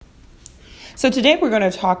So today we're going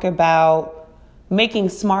to talk about making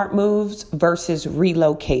smart moves versus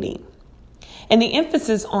relocating. And the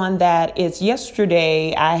emphasis on that is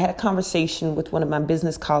yesterday I had a conversation with one of my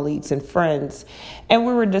business colleagues and friends, and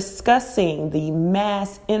we were discussing the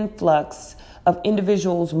mass influx of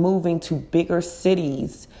individuals moving to bigger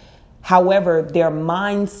cities. However, their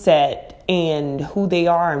mindset and who they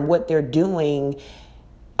are and what they're doing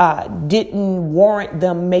didn't warrant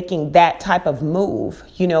them making that type of move.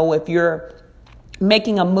 You know, if you're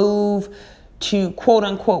making a move to quote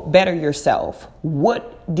unquote better yourself,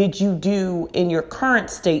 what did you do in your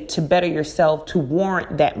current state to better yourself to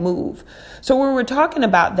warrant that move? So we were talking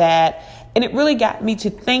about that, and it really got me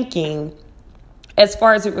to thinking as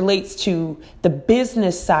far as it relates to the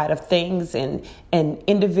business side of things and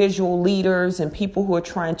individual leaders and people who are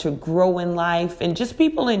trying to grow in life and just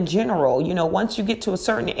people in general. You know, once you get to a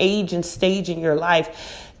certain age and stage in your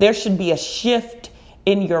life, there should be a shift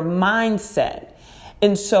in your mindset.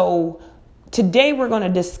 And so today we're going to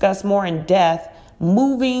discuss more in depth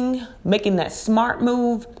moving, making that smart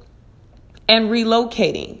move, and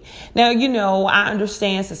relocating. Now, you know, I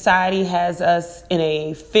understand society has us in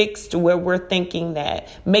a fixed where we're thinking that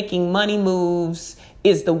making money moves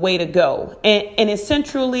is the way to go. And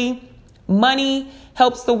essentially, money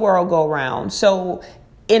helps the world go round. So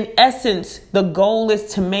in essence, the goal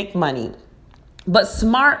is to make money. But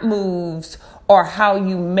smart moves are how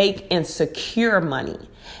you make and secure money.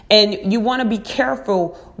 And you want to be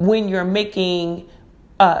careful when you're making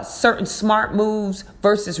certain smart moves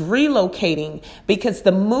versus relocating, because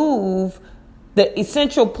the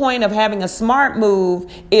essential point of having a smart move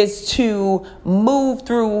is to move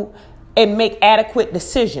through and make adequate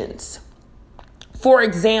decisions. For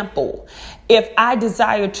example, if I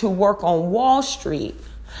desire to work on Wall Street,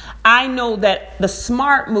 I know that the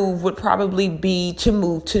smart move would probably be to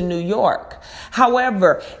move to New York.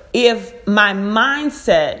 However, if my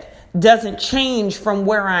mindset doesn't change from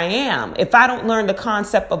where I am, if I don't learn the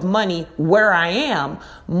concept of money where I am,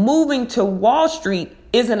 moving to Wall Street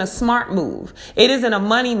isn't a smart move. It isn't a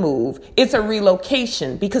money move. It's a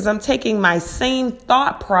relocation, because I'm taking my same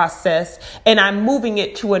thought process and I'm moving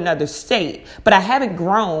it to another state. But I haven't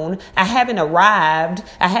grown. I haven't arrived.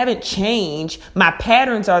 I haven't changed. My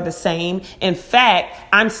patterns are the same. In fact,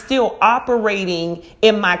 I'm still operating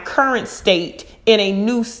in my current state in a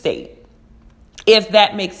new state, if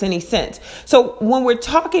that makes any sense. So when we're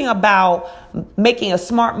talking about making a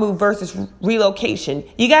smart move versus relocation,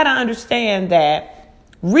 you got to understand that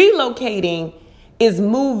relocating is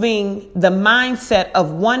moving the mindset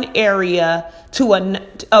of one area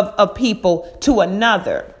of people to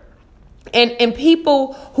another. And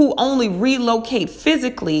people who only relocate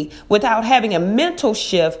physically without having a mental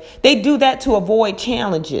shift, they do that to avoid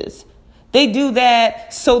challenges. They do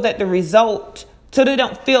that so they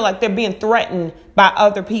don't feel like they're being threatened by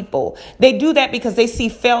other people. They do that because they see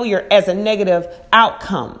failure as a negative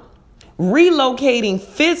outcome. Relocating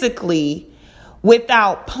physically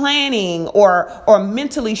without planning or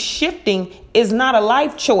mentally shifting is not a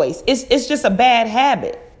life choice. It's just a bad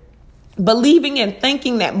habit. Believing and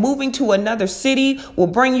thinking that moving to another city will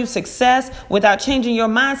bring you success without changing your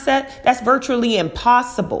mindset, that's virtually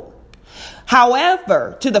impossible.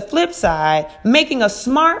 However, to the flip side, making a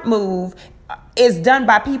smart move is done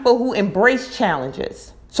by people who embrace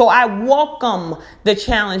challenges. So I welcome the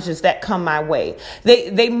challenges that come my way.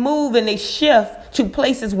 They move and they shift to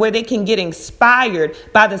places where they can get inspired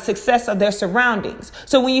by the success of their surroundings.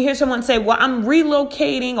 So when you hear someone say, well, I'm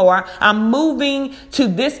relocating or I'm moving to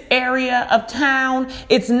this area of town,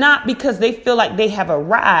 it's not because they feel like they have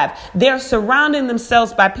arrived. They're surrounding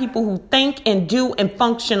themselves by people who think and do and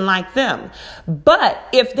function like them. But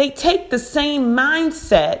if they take the same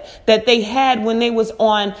mindset that they had when they was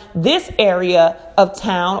on this area of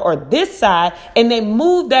town or this side, and they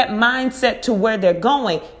move that mindset to where they're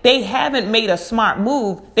going, they haven't made a smart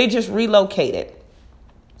move. They just relocated.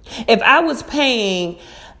 If I was paying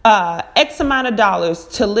X amount of dollars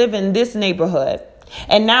to live in this neighborhood,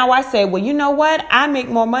 and now I say, well, you know what? I make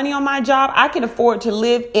more money on my job. I can afford to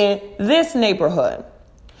live in this neighborhood.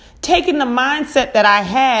 Taking the mindset that I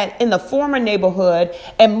had in the former neighborhood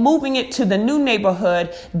and moving it to the new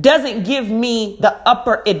neighborhood doesn't give me the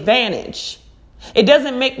upper advantage. It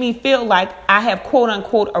doesn't make me feel like I have quote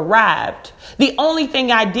unquote arrived. The only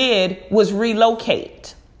thing I did was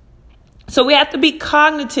relocate. So we have to be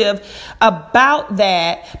cognitive about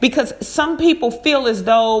that, because some people feel as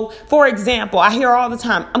though, for example, I hear all the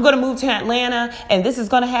time, I'm going to move to Atlanta and this is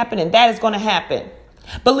going to happen and that is going to happen.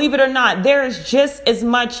 Believe it or not, there is just as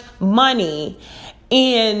much money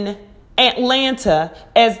in Atlanta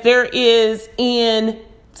as there is in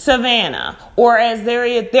Savannah, or as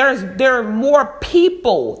there are more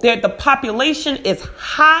people there, the population is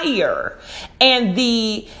higher and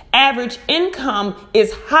the average income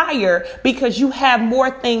is higher because you have more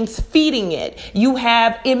things feeding it. You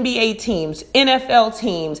have NBA teams, NFL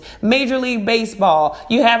teams, Major League Baseball,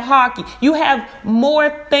 you have hockey, you have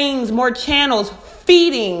more things, more channels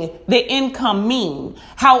feeding the income mean.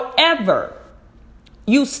 However,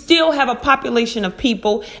 you still have a population of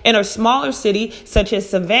people in a smaller city such as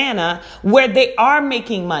Savannah where they are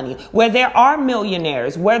making money, where there are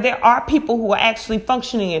millionaires, where there are people who are actually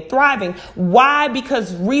functioning and thriving. Why?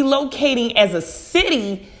 Because relocating as a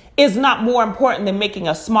city is not more important than making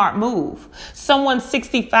a smart move. Someone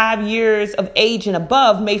 65 years of age and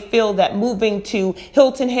above may feel that moving to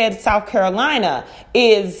Hilton Head, South Carolina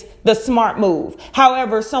is the smart move.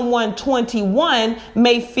 However, someone 21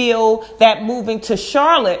 may feel that moving to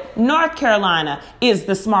Charlotte, North Carolina is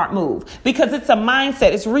the smart move because it's a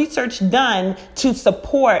mindset. It's research done to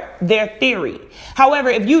support their theory. However,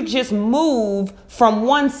 if you just move from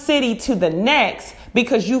one city to the next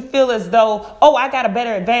because you feel as though, oh, I got a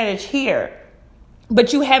better advantage here,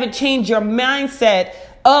 but you haven't changed your mindset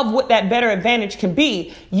of what that better advantage can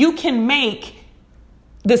be, you can make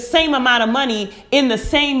the same amount of money in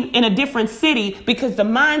a different city because the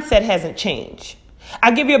mindset hasn't changed.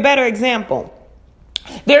 I'll give you a better example.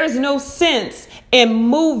 There is no sense in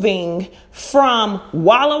moving from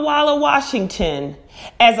Walla Walla, Washington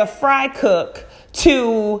as a fry cook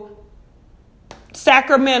to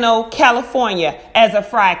Sacramento, California as a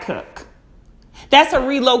fry cook. That's a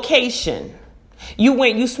relocation.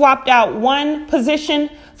 You swapped out one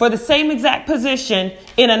position for the same exact position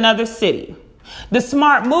in another city. The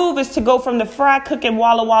smart move is to go from the fry cook in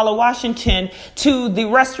Walla Walla, Washington to the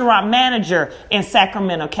restaurant manager in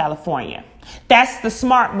Sacramento, California. That's the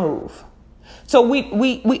smart move. So we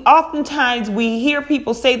oftentimes we hear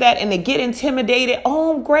people say that and they get intimidated.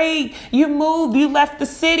 Oh, great. You moved. You left the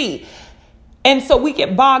city. And so we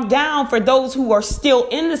get bogged down for those who are still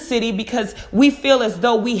in the city because we feel as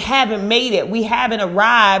though we haven't made it. We haven't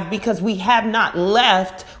arrived because we have not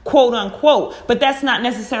left, quote unquote. But that's not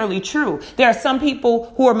necessarily true. There are some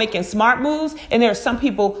people who are making smart moves and there are some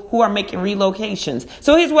people who are making relocations.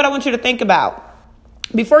 So here's what I want you to think about.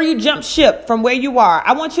 Before you jump ship from where you are,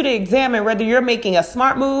 I want you to examine whether you're making a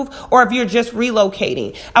smart move or if you're just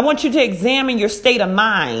relocating. I want you to examine your state of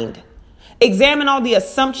mind. Examine all the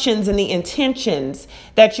assumptions and the intentions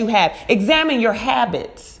that you have. Examine your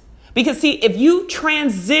habits. Because see, if you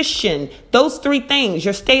transition those three things,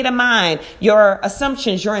 your state of mind, your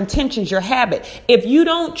assumptions, your intentions, your habit, if you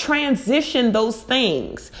don't transition those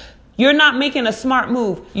things, you're not making a smart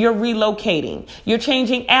move. You're relocating. You're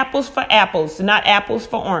changing apples for apples, not apples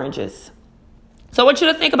for oranges. So I want you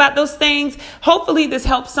to think about those things. Hopefully this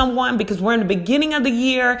helps someone because we're in the beginning of the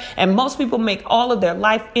year and most people make all of their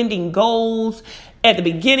life-ending goals at the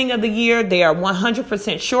beginning of the year. They are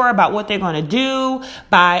 100% sure about what they're going to do.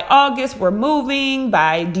 By August, we're moving.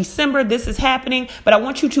 By December, this is happening. But I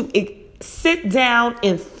want you to sit down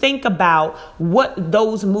and think about what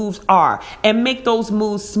those moves are and make those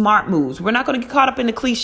moves smart moves. We're not going to get caught up in the cliche.